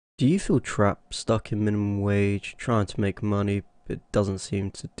Do you feel trapped, stuck in minimum wage, trying to make money, but it doesn't seem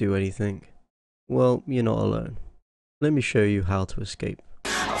to do anything? Well, you're not alone. Let me show you how to escape.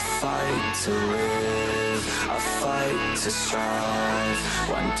 I fight to live, I fight to strive.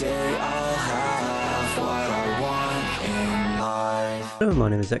 One day I'll have what I want in life. Hello, my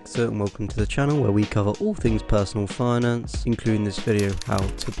name is Exer and welcome to the channel where we cover all things personal finance, including this video, how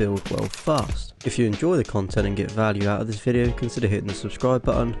to build wealth fast. If you enjoy the content and get value out of this video, consider hitting the subscribe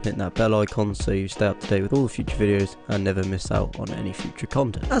button, hitting that bell icon so you stay up to date with all the future videos and never miss out on any future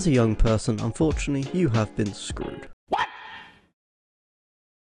content. As a young person, unfortunately, you have been screwed.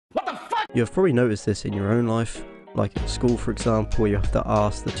 You have probably noticed this in your own life, like in school for example, where you have to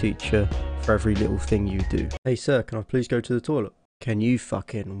ask the teacher for every little thing you do. Hey sir, can I please go to the toilet? Can you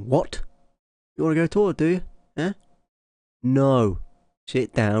fucking what? You wanna go to the toilet, do you? Eh? No.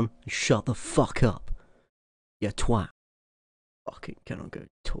 Sit down and shut the fuck up. You twat. Fucking cannot go to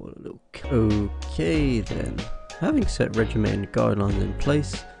the toilet, little Okay then. Having set regimen guidelines in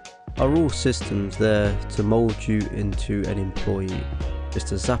place, are all systems there to mould you into an employee? Just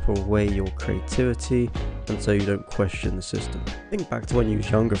to zap away your creativity and so you don't question the system. Think back to when you was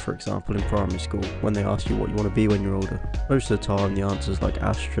younger, for example, in primary school, when they asked you what you want to be when you're older. Most of the time the answer is like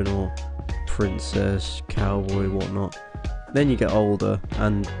astronaut, princess, cowboy, whatnot. Then you get older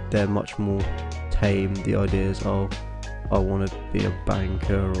and they're much more tame. The idea is, oh, I want to be a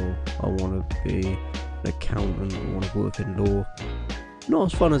banker, or I want to be an accountant, or I want to work in law.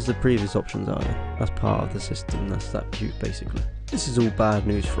 Not as fun as the previous options are there. That's part of the system, that's that cute basically. This is all bad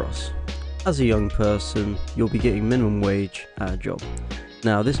news for us. As a young person, you'll be getting minimum wage at a job.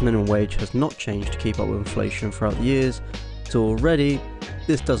 Now this minimum wage has not changed to keep up with inflation throughout the years, so already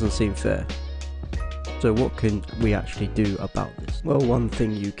this doesn't seem fair. So what can we actually do about this? Well, one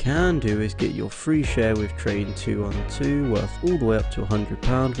thing you can do is get your free share with Trading 212 worth all the way up to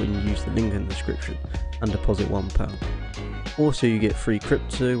 £100 when you use the link in the description and deposit £1. Also you get free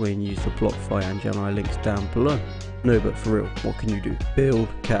crypto when you use the Blockfi and Gemini links down below. No, but for real, what can you do? Build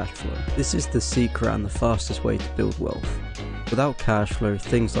cash flow. This is the secret and the fastest way to build wealth. Without cash flow,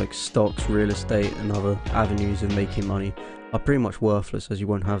 things like stocks, real estate and other avenues of making money are pretty much worthless, as you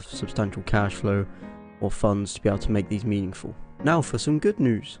won't have substantial cash flow or funds to be able to make these meaningful. Now for some good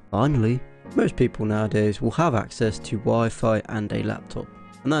news. Finally, most people nowadays will have access to Wi-Fi and a laptop.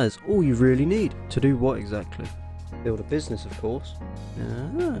 And that is all you really need. To do what exactly? Build a business, of course.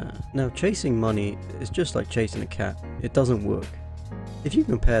 Now chasing money is just like chasing a cat. It doesn't work. If you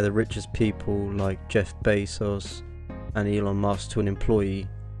compare the richest people like Jeff Bezos and Elon Musk to an employee,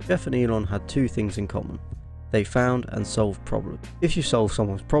 Jeff and Elon had two things in common. They found and solved problems. If you solve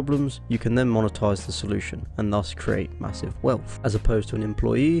someone's problems, you can then monetize the solution and thus create massive wealth. As opposed to an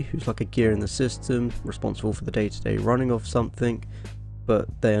employee who's like a gear in the system, responsible for the day-to-day running of something, but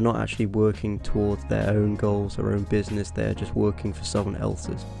they are not actually working towards their own goals, their own business, they're just working for someone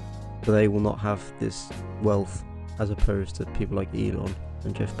else's. So they will not have this wealth as opposed to people like Elon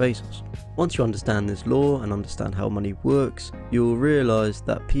and Jeff Bezos. Once you understand this law and understand how money works, you will realize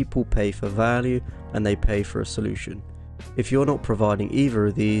that people pay for value and they pay for a solution. If you're not providing either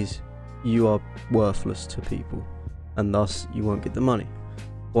of these, you are worthless to people and thus you won't get the money.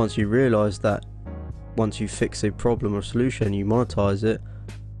 Once you realize that, once you fix a problem or solution, you monetize it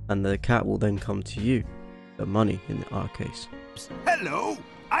and the cat will then come to you, the money in our case. Hello,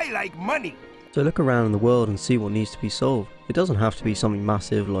 I like money. So look around in the world and see what needs to be solved. It doesn't have to be something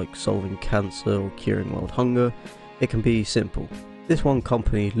massive like solving cancer or curing world hunger. It can be simple. This one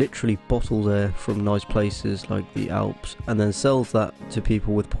company literally bottles air from nice places like the Alps and then sells that to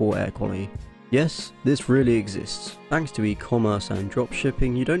people with poor air quality. Yes, this really exists. Thanks to e-commerce and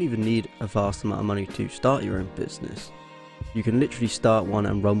dropshipping, you don't even need a vast amount of money to start your own business. You can literally start one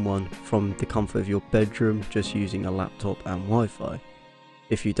and run one from the comfort of your bedroom just using a laptop and Wi-Fi.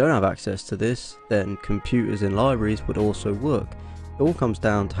 If you don't have access to this, then computers in libraries would also work. It all comes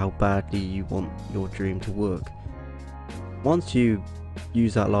down to how badly you want your dream to work. Once you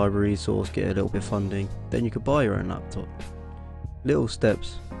use that library resource, get a little bit of funding, then you could buy your own laptop. Little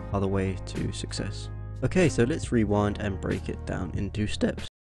steps are the way to success. Okay, so let's rewind and break it down into steps.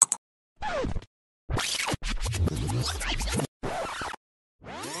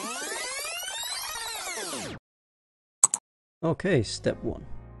 Okay, step 1.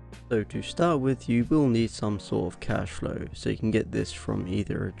 So to start with, you will need some sort of cash flow. So you can get this from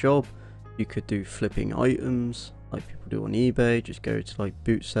either a job, you could do flipping items like people do on eBay, just go to like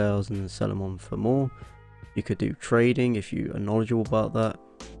boot sales and then sell them on for more. You could do trading if you are knowledgeable about that.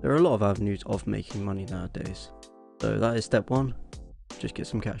 There are a lot of avenues of making money nowadays. So that is step 1, just get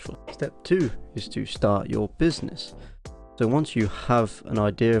some cash flow. Step 2 is to start your business. So once you have an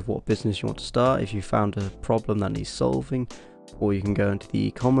idea of what business you want to start, if you found a problem that needs solving, or you can go into the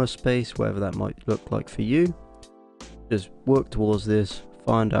e-commerce space, whatever that might look like for you, just work towards this,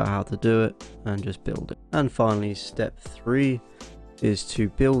 find out how to do it, and just build it. And finally, step 3 is to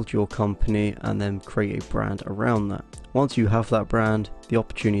build your company and then create a brand around that. Once you have that brand, the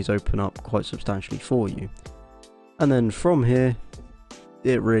opportunities open up quite substantially for you. And then from here,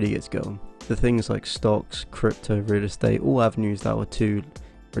 it really gets going. The things like stocks, crypto, real estate, all avenues that were too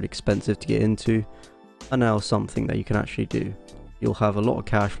really expensive to get into are now something that you can actually do. You'll have a lot of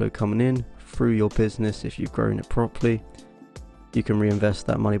cash flow coming in through your business if you've grown it properly. You can reinvest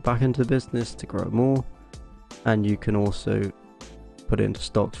that money back into the business to grow more, and you can also put it into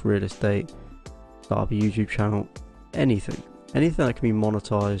stocks, real estate, start up a YouTube channel, anything that can be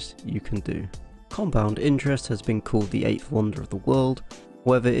monetized you can do. Compound interest has been called the 8th wonder of the world.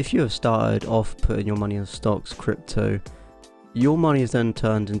 However, if you have started off putting your money in stocks, crypto, your money is then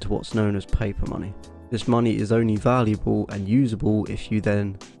turned into what's known as paper money. This money is only valuable and usable if you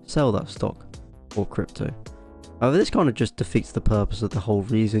then sell that stock or crypto. However, this kind of just defeats the purpose of the whole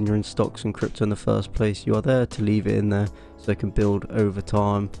reason you're in stocks and crypto in the first place. You are there to leave it in there so it can build over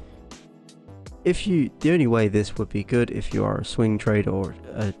time. The only way this would be good if you are a swing trader or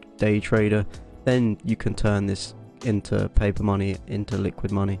a day trader, then you can turn this into paper money, into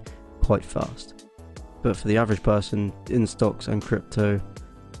liquid money quite fast. But for the average person in stocks and crypto,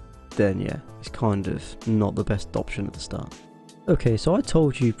 then yeah, it's kind of not the best option at the start. Okay, so I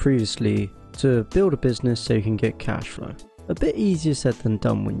told you previously to build a business so you can get cash flow. A bit easier said than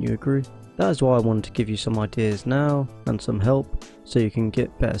done, wouldn't you agree? That is why I wanted to give you some ideas now and some help so you can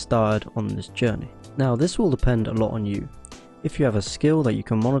get better started on this journey. Now this will depend a lot on you. If you have a skill that you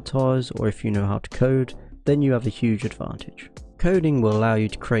can monetize, or if you know how to code, then you have a huge advantage. Coding will allow you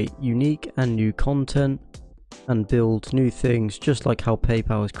to create unique and new content and build new things, just like how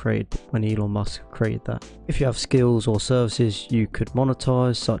PayPal was created when Elon Musk created that. If you have skills or services you could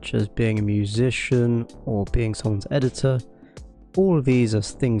monetize, such as being a musician or being someone's editor, all of these are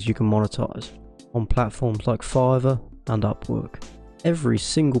things you can monetize on platforms like Fiverr and Upwork. Every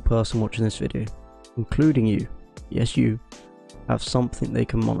single person watching this video, including you, yes you, have something they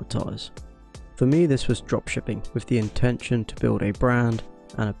can monetize. For me, this was dropshipping with the intention to build a brand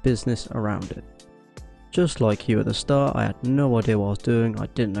and a business around it. Just like you at the start, I had no idea what I was doing. I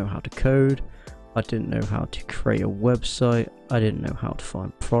didn't know how to code, I didn't know how to create a website, I didn't know how to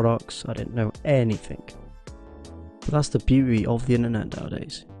find products, I didn't know anything. But that's the beauty of the internet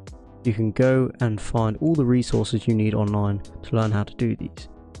nowadays. You can go and find all the resources you need online to learn how to do these.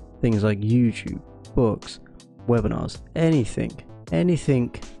 Things like YouTube, books, webinars, anything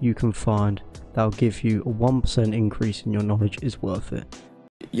you can find that'll give you a 1% increase in your knowledge is worth it.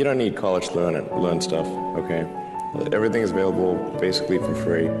 You don't need college to learn stuff, okay? Everything is available basically for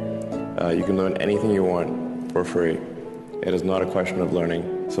free. You can learn anything you want for free. It is not a question of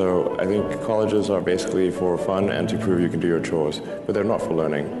learning. So I think colleges are basically for fun and to prove you can do your chores, but they're not for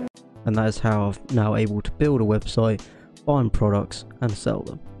learning. And that is how I've now able to build a website, find products and sell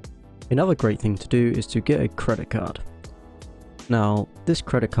them. Another great thing to do is to get a credit card. Now, this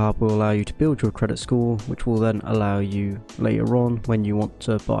credit card will allow you to build your credit score, which will then allow you later on when you want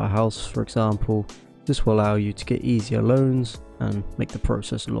to buy a house, for example. This will allow you to get easier loans and make the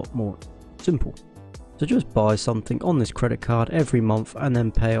process a lot more simple. So just buy something on this credit card every month and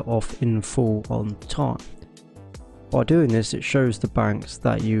then pay it off in full on time. By doing this, it shows the banks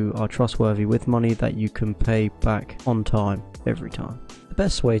that you are trustworthy with money that you can pay back on time every time. The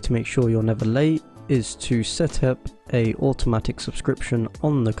best way to make sure you're never late is to set up a automatic subscription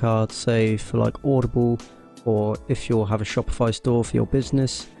on the card, say for like Audible, or if you'll have a Shopify store for your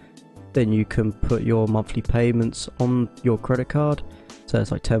business, then you can put your monthly payments on your credit card, so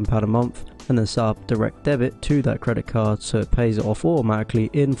it's like £10 a month, and then set up direct debit to that credit card so it pays it off automatically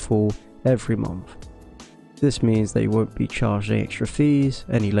in full every month. This means that you won't be charged any extra fees,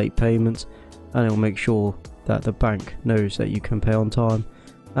 any late payments, and it will make sure that the bank knows that you can pay on time,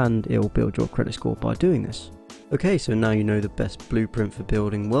 and it will build your credit score by doing this. Okay, so now you know the best blueprint for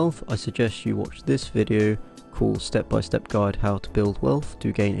building wealth. I suggest you watch this video called Step by Step Guide How to Build Wealth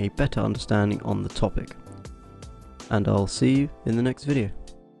to gain a better understanding on the topic. And I'll see you in the next video.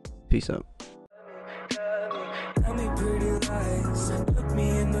 Peace out. Tell me pretty lies, look me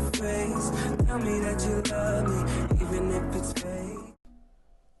in the face, tell me that you love me, even if it's fake.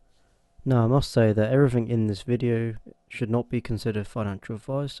 Now I must say that everything in this video should not be considered financial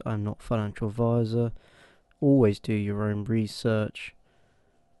advice. I'm not a financial advisor. Always do your own research.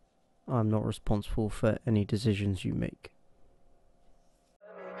 I'm not responsible for any decisions you make.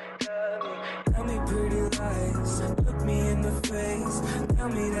 Tell me pretty lies, look me in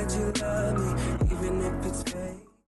me that you love me.